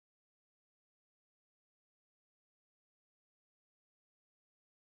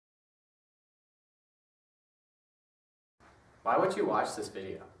Why would you watch this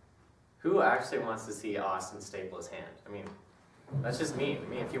video? Who actually wants to see Austin staple his hand? I mean, that's just me. I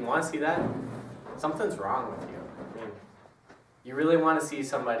mean, if you want to see that, something's wrong with you. I mean, you really want to see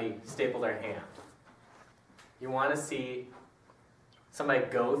somebody staple their hand. You want to see somebody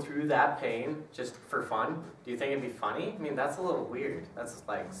go through that pain just for fun? Do you think it'd be funny? I mean, that's a little weird. That's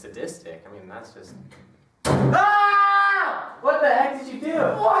like sadistic. I mean, that's just... Ah! What the heck did you do?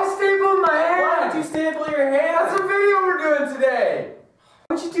 Oh, I stapled my hand! Why did you staple your hand? That's a video we're doing today!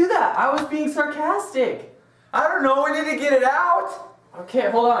 Why would you do that? I was being sarcastic. I don't know, we need to get it out!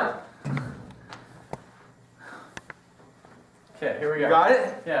 Okay, hold on. Okay, here we go. You got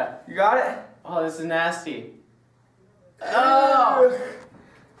it? Yeah. You got it? Oh, this is nasty. Oh!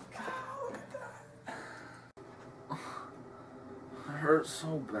 God, look at that. It hurts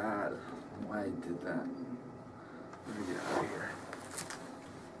so bad. Why I did that. Let me get out of here.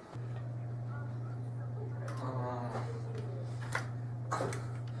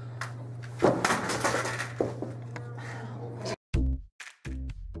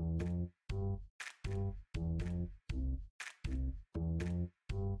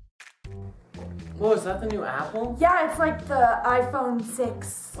 Whoa, is that the new Apple? Yeah, it's like the iPhone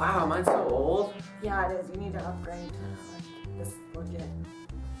 6. Wow, mine's so old. Yeah, it is. You need to upgrade to like this legit.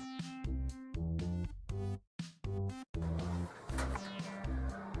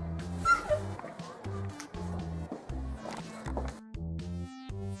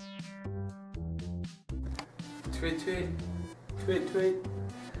 Tweet, tweet. Tweet, tweet.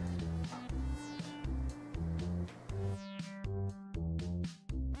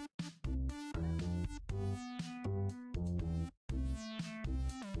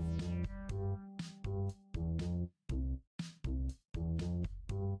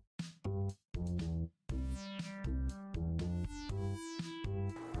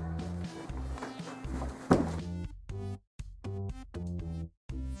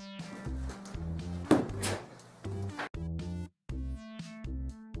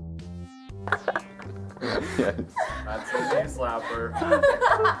 Yes. That's a knee slapper.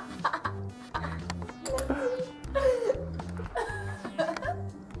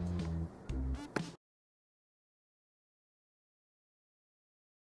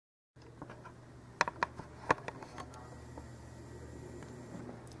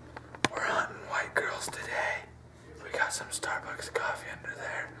 We're hunting white girls today. We got some Starbucks coffee under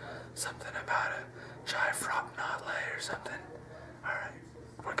there. Something about a chai frap latte or something. Alright,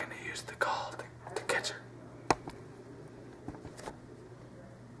 we're gonna use the call to catch her.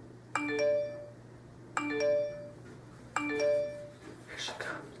 Here she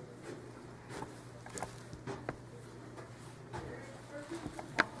comes.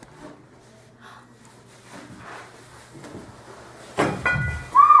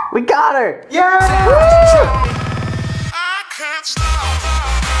 We got her! Yeah! I can't stop.